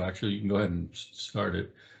video, actually. You can go ahead and start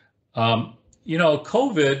it. You know,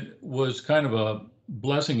 COVID was kind of a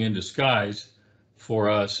blessing in disguise for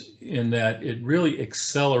us in that it really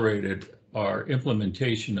accelerated our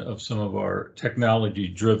implementation of some of our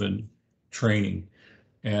technology-driven training.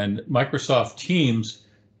 And Microsoft Teams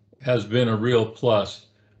has been a real plus.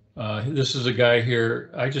 This is a guy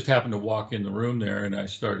here. I just happened to walk in the room there and I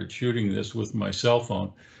started shooting this with my cell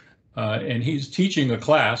phone. And he's teaching a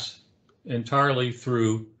class entirely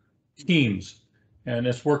through Teams. And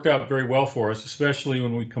it's worked out very well for us, especially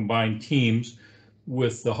when we combine Teams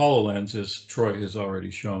with the HoloLens, as Troy has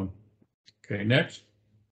already shown. Okay, next.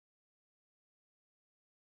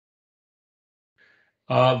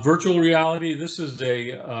 Virtual reality. This is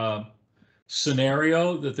a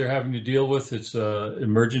scenario that they're having to deal with. It's an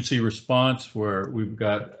emergency response where we've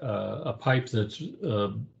got a pipe that's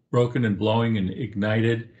broken and blowing and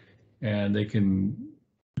ignited, and they can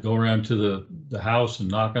go around to the house and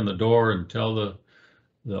knock on the door and tell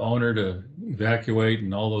the owner to evacuate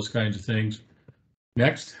and all those kinds of things.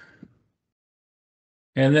 Next.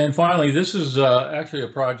 And then finally, this is actually a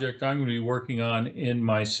project I'm going to be working on in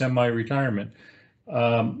my semi-retirement.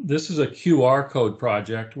 This is a QR code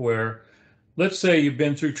project where, let's say you've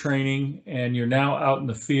been through training and you're now out in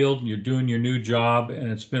the field and you're doing your new job, and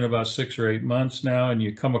it's been about 6 or 8 months now, and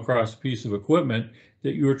you come across a piece of equipment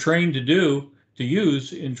that you were trained to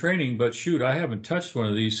use in training, but shoot, I haven't touched one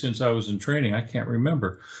of these since I was in training. I can't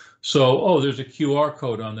remember. So, oh, there's a QR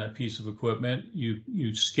code on that piece of equipment.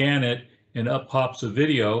 You scan it and up pops a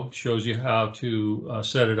video, shows you how to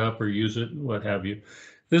set it up or use it, what have you.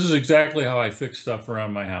 This is exactly how I fix stuff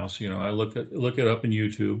around my house. You know, I look it up in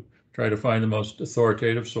YouTube, try to find the most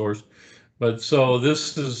authoritative source. But so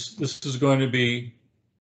this is going to be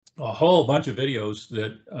a whole bunch of videos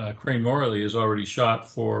that Crane Morley has already shot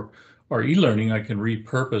for our e-learning. I can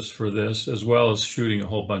repurpose for this, as well as shooting a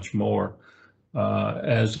whole bunch more,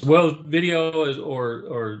 as well as video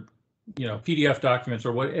or you know, PDF documents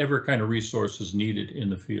or whatever kind of resources needed in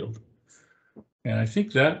the field. And I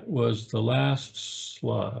think that was the last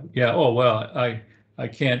slide. Yeah. Oh well, I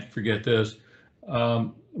can't forget this.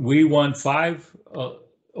 We won 5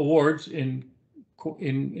 awards in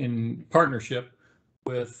partnership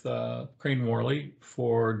with Crane Morley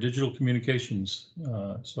for digital communications.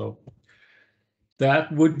 So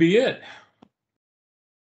that would be it.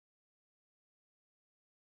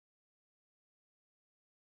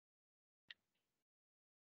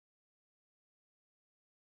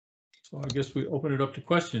 So I guess we open it up to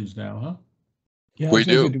questions now, huh? Yeah, We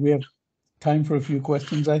do. We have time for a few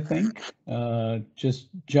questions, I think. Just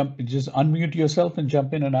unmute yourself and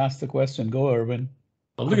jump in and ask the question. Go, Irvin.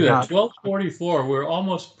 Oh, look at that, 12:44. We're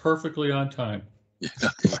almost perfectly on time.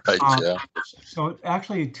 Right, yeah. So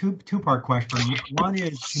actually, two-part question. One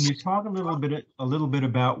is, can you talk a little bit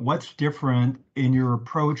about what's different in your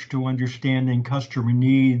approach to understanding customer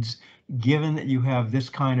needs, given that you have this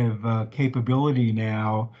kind of capability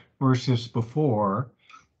now versus before?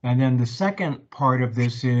 And then the second part of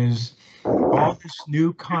this is, all this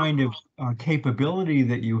new kind of capability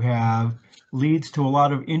that you have leads to a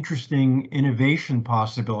lot of interesting innovation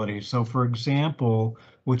possibilities. So for example,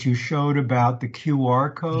 what you showed about the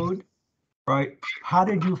QR code, right? How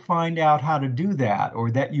did you find out how to do that,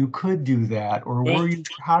 or that you could do that? Or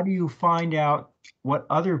how do you find out what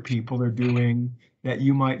other people are doing that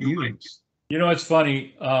you might use? You know, it's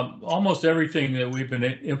funny, almost everything that we've been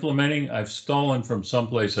implementing, I've stolen from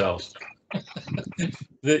someplace else.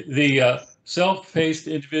 The self-paced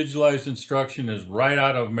individualized instruction is right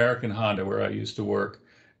out of American Honda, where I used to work.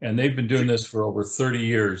 And they've been doing this for over 30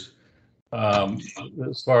 years.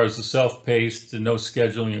 As far as the self-paced and no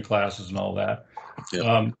scheduling in classes and all that.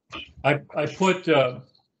 Yeah. I put a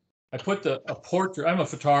portrait. I'm a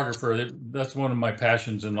photographer. That's one of my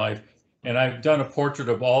passions in life. And I've done a portrait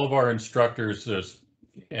of all of our instructors. There's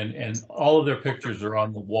and all of their pictures are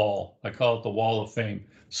on the wall. I call it the Wall of Fame.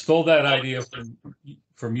 Stole that idea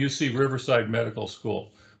from UC Riverside Medical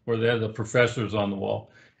School, where they have the professors on the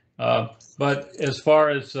wall. But as far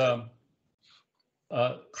as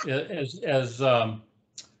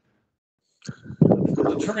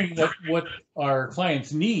determining what our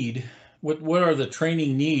clients need, what are the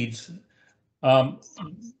training needs,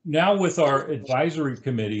 now with our advisory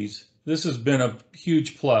committees, this has been a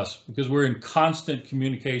huge plus because we're in constant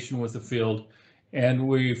communication with the field, and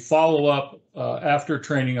we follow up after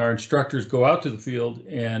training. Our instructors go out to the field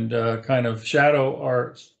and kind of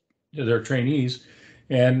shadow their trainees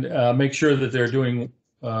and make sure that they're doing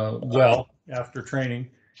well after training.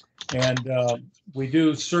 And we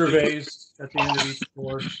do surveys at the end of each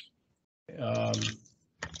course.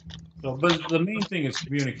 But the main thing is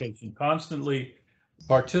communication, constantly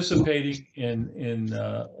participating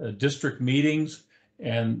in district meetings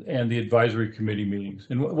and the advisory committee meetings.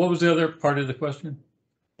 And what was the other part of the question?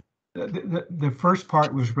 The first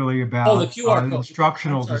part was really about the QR code.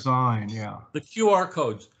 instructional design. Yeah. The QR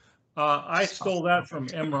codes. I stole that from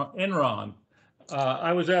Enron.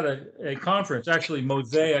 I was at a conference, actually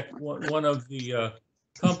Mosaic, one of the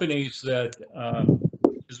companies that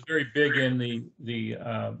is very big in the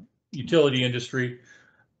utility industry.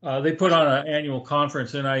 They put on an annual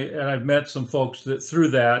conference, and I've met some folks through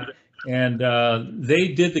that, and they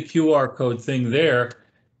did the QR code thing there,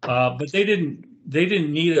 but they didn't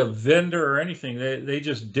need a vendor or anything. They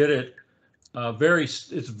just did it.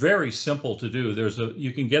 It's very simple to do.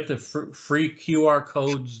 You can get the free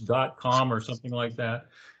QRcodes.com or something like that,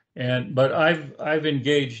 but I've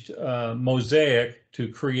engaged Mosaic to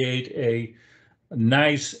create a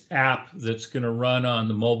nice app that's going to run on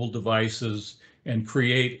the mobile devices and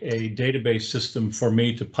create a database system for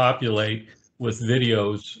me to populate with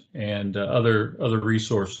videos and other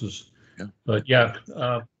resources. Yeah. But yeah,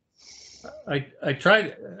 I try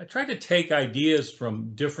to take ideas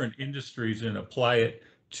from different industries and apply it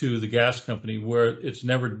to the gas company where it's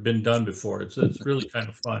never been done before. It's really kind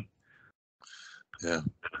of fun. Yeah.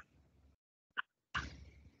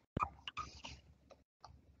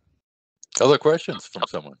 Other questions from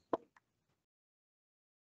someone?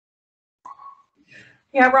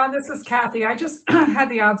 Yeah, Ron, this is Kathy. I just had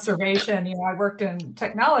the observation, I worked in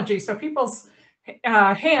technology, so people's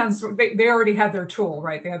hands, they already had their tool,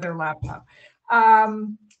 right? They had their laptop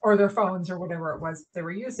or their phones or whatever it was they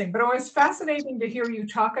were using. But it was fascinating to hear you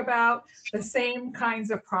talk about the same kinds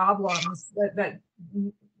of problems that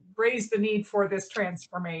raise the need for this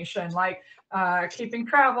transformation, like keeping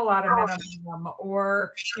travel at a minimum,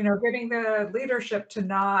 or getting the leadership to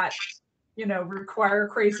not require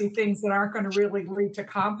crazy things that aren't going to really lead to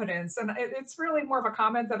competence. And it's really more of a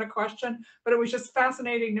comment than a question, but it was just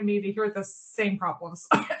fascinating to me to hear the same problems.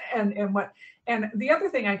 and the other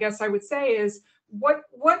thing I guess I would say is what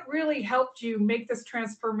really helped you make this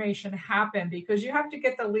transformation happen? Because you have to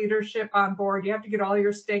get the leadership on board, you have to get all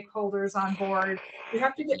your stakeholders on board, you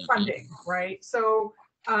have to get funding, right? So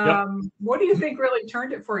what do you think really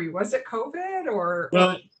turned it for you? Was it COVID or?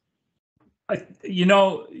 Well,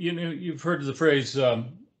 you've heard the phrase, a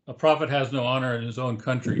prophet has no honor in his own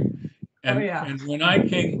country. And, and when I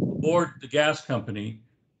came aboard the gas company,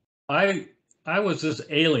 I was this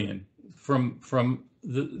alien from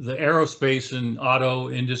the aerospace and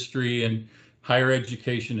auto industry and higher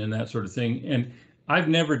education and that sort of thing. And I've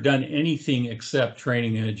never done anything except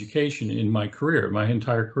training and education in my career, my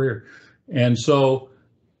entire career. And so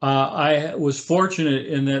I was fortunate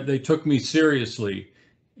in that they took me seriously.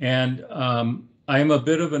 And I'm a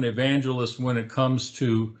bit of an evangelist when it comes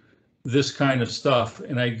to this kind of stuff.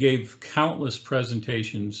 And I gave countless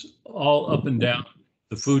presentations all up and down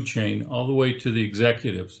the food chain, all the way to the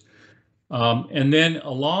executives. And then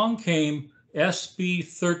along came SB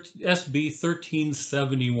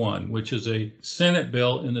 1371, which is a Senate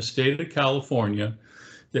bill in the state of California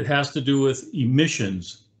that has to do with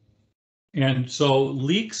emissions. And so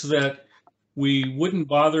leaks that we wouldn't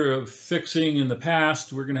bother fixing in the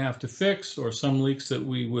past, we're going to have to fix, or some leaks that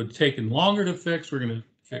we would taken longer to fix, we're going to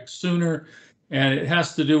fix sooner. And it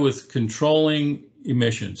has to do with controlling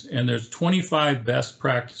emissions. And there's 25 best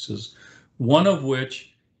practices, one of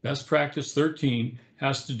which, best practice 13,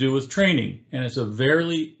 has to do with training. And it's a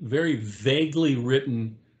very, very vaguely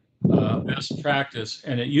written best practice.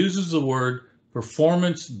 And it uses the word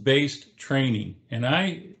performance-based training. And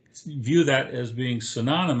I view that as being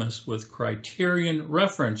synonymous with criterion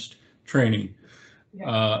referenced training.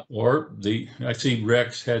 I see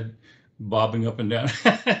Rex head bobbing up and down.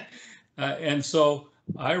 And so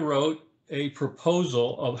I wrote a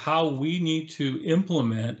proposal of how we need to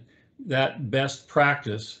implement that best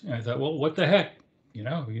practice. And I thought, well, what the heck? you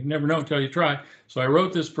know, you never know until you try. So I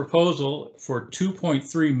wrote this proposal for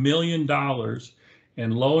 $2.3 million,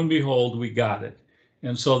 and lo and behold, we got it.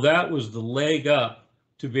 And so that was the leg up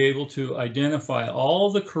to be able to identify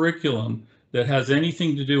all the curriculum that has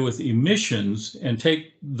anything to do with emissions and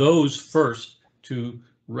take those first to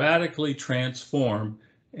radically transform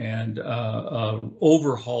and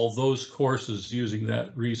overhaul those courses using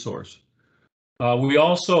that resource. We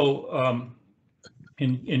also,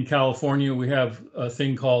 in California, we have a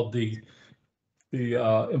thing called the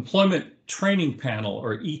Employment Training Panel,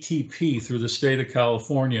 or ETP, through the state of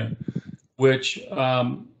California, which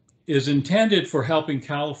is intended for helping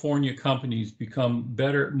California companies become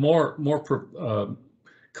better, more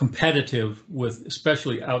competitive with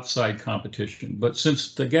especially outside competition. But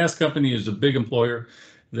since the gas company is a big employer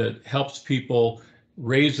that helps people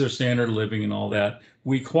raise their standard of living and all that,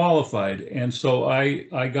 we qualified. And so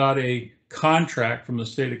I got a contract from the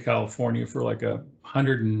state of California for like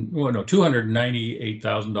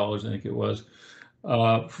 $298,000, I think it was,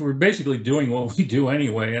 for basically doing what we do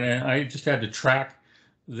anyway. And I just had to track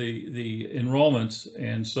the enrollments,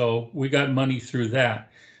 and so we got money through that.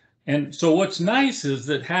 And so what's nice is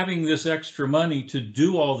that having this extra money to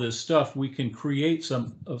do all this stuff, we can create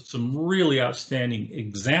some really outstanding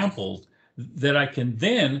examples that I can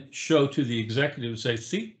then show to the executive and say,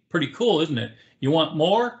 see, pretty cool, isn't it? You want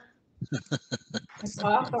more? That's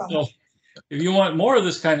awesome. So if you want more of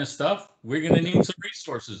this kind of stuff, we're going to need some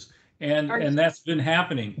resources. And that's been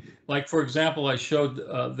happening. Like, for example, I showed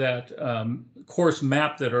that course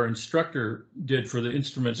map that our instructor did for the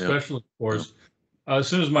instrument specialist course. As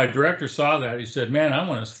soon as my director saw that, he said, man, I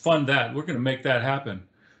want to fund that. We're going to make that happen.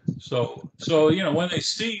 So you know, when they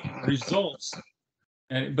see results,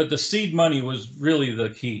 but the seed money was really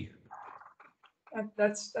the key.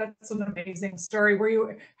 That's an amazing story.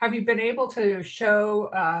 Have you been able to show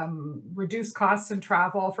reduced costs in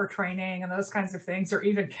travel for training and those kinds of things, or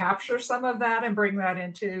even capture some of that and bring that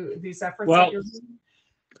into these efforts that you're doing?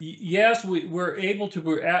 Yes, we're able to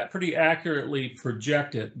pretty accurately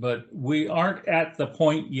project it, but we aren't at the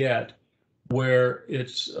point yet where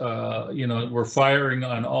it's you know, we're firing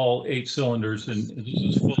on all 8 cylinders and this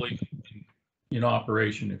is fully in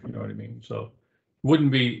operation, if you know what I mean. So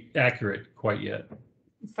wouldn't be accurate quite yet.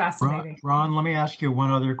 Fascinating. Ron, let me ask you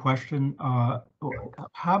one other question.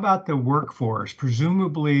 How about the workforce?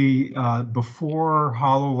 Presumably, before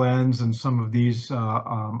HoloLens and some of these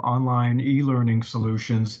online e-learning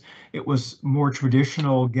solutions, it was more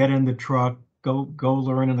traditional, get in the truck, go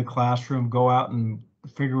learn in the classroom, go out and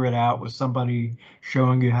figure it out with somebody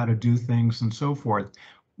showing you how to do things and so forth.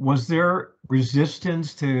 Was there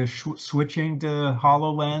resistance to switching to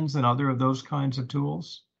HoloLens and other of those kinds of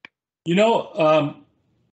tools? You know,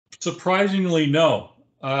 surprisingly, no.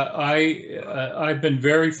 I've been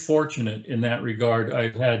very fortunate in that regard.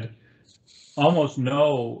 I've had almost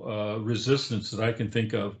no resistance that I can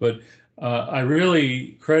think of, but I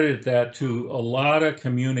really credit that to a lot of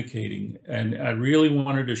communicating, and I really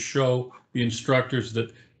wanted to show the instructors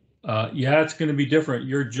that yeah, it's going to be different.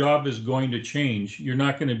 Your job is going to change. You're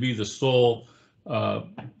not going to be the sole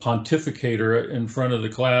pontificator in front of the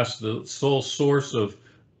class, the sole source of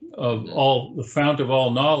all, the fount of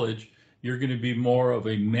all knowledge. You're going to be more of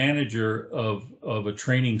a manager of a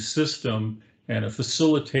training system and a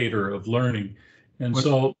facilitator of learning. And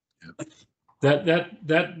so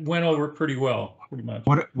that went over pretty well, pretty much.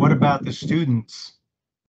 What about the students?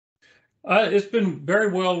 It's been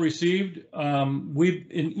very well received.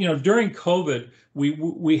 You know, during COVID,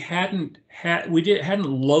 we hadn't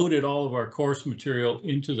loaded all of our course material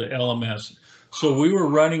into the LMS, so we were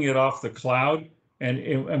running it off the cloud. And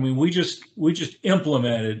I mean, we just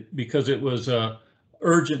implemented because it was a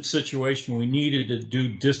urgent situation. We needed to do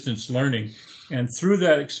distance learning, and through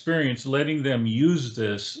that experience, letting them use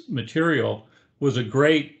this material was a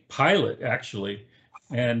great pilot, actually.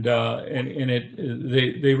 And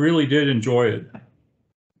they really did enjoy it.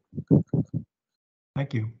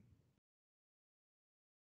 Thank you.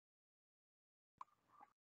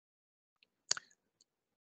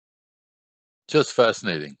 Just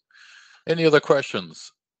fascinating. Any other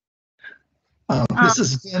questions? This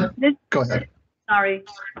is go ahead. Sorry.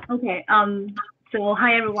 Okay. So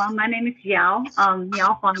hi everyone. My name is Yao.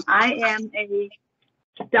 Yao Huang. I am a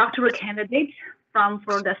doctoral candidate from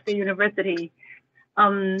Florida State University.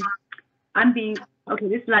 This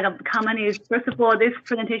is like a comment is, first of all, this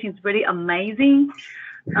presentation is really amazing.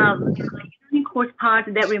 The course part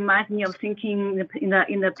that reminds me of thinking in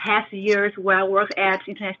the past years where I worked at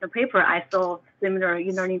International Paper, I saw similar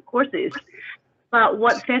e-learning courses. But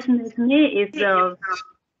what fascinates me is the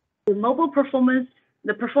mobile performance,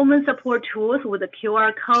 the performance support tools with the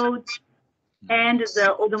QR code, and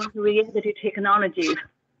the augmented reality technologies,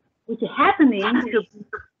 which is happening to be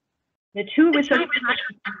the two research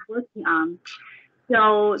projects I'm working on.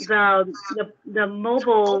 So the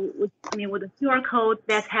mobile, I mean, with the QR code,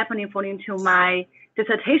 that's happening according to my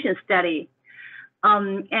dissertation study.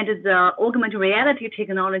 And the augmented reality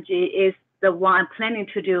technology is the one I'm planning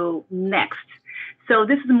to do next. So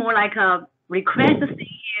this is more like a request to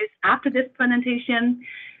see is after this presentation,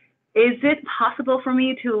 is it possible for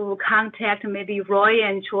me to contact maybe Roy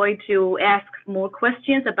and Troy to ask more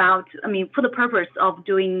questions about, I mean, for the purpose of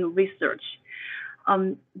doing research?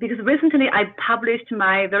 Because recently I published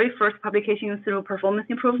my very first publication through performance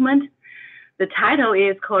improvement. The title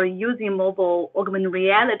is called Using Mobile Augmented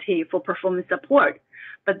Reality for Performance Support.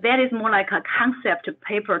 But that is more like a concept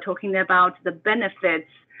paper talking about the benefits,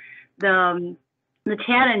 the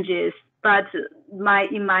challenges. But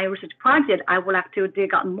in my research project, I would like to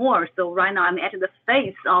dig out more. So right now I'm at the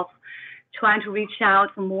phase of trying to reach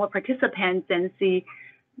out to more participants and see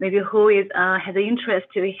maybe who is has an interest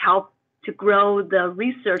to help to grow the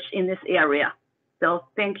research in this area. So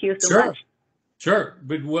thank you so much. Sure,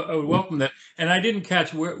 but welcome that. And I didn't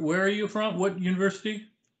catch, where are you from? What university?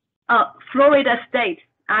 Florida State.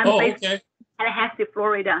 I'm based okay. in Tallahassee,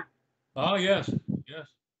 Florida. Oh, yes, yes.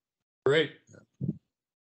 Great.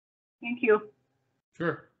 Thank you.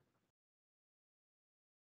 Sure.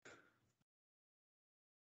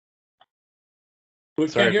 We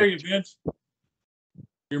can't hear you, Vince.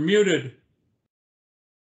 You're muted.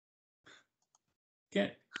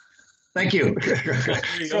 Can't. Thank you.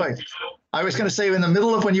 Sorry. I was going to say, in the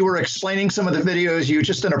middle of when you were explaining some of the videos, you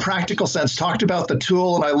just in a practical sense talked about the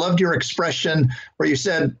tool, and I loved your expression where you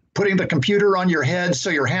said putting the computer on your head so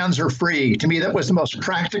your hands are free. To me, that was the most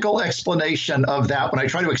practical explanation of that when I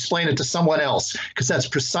try to explain it to someone else, because that's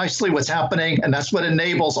precisely what's happening, and that's what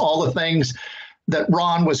enables all the things that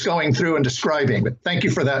Ron was going through and describing. But thank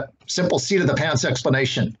you for that simple seat of the pants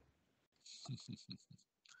explanation.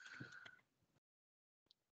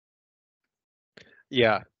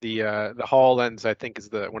 Yeah, the HoloLens I think is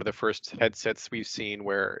one of the first headsets we've seen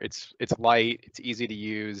where it's light, it's easy to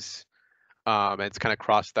use, and it's kind of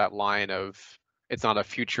crossed that line of it's not a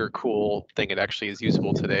future cool thing; it actually is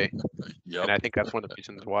usable today. Yep. And I think that's one of the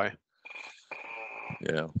reasons why.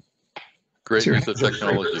 Yeah, great use of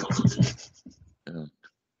technology. Yeah.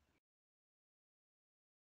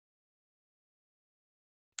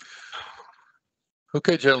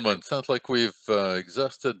 Okay, gentlemen, sounds like we've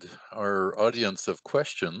exhausted our audience of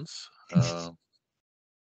questions. I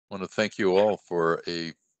want to thank you all for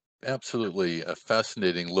a absolutely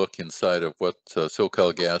fascinating look inside of what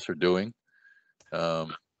SoCal Gas are doing.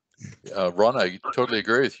 Ron, I totally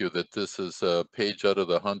agree with you that this is a page out of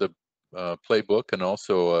the Honda playbook, and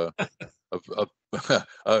also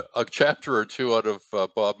a chapter or two out of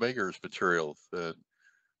Bob Mager's materials.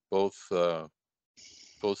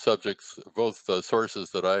 Both subjects, both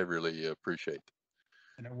sources that I really appreciate.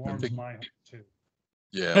 And it warms my heart too.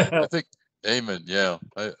 Yeah, I think, amen. Yeah,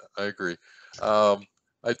 I agree. I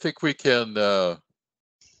think we can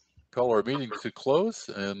call our meeting to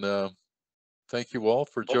close, and thank you all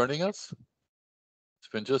for joining us. It's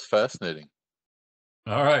been just fascinating.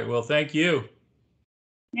 All right, well, thank you.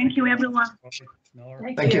 Thank you, everyone.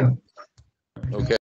 Thank you. Okay.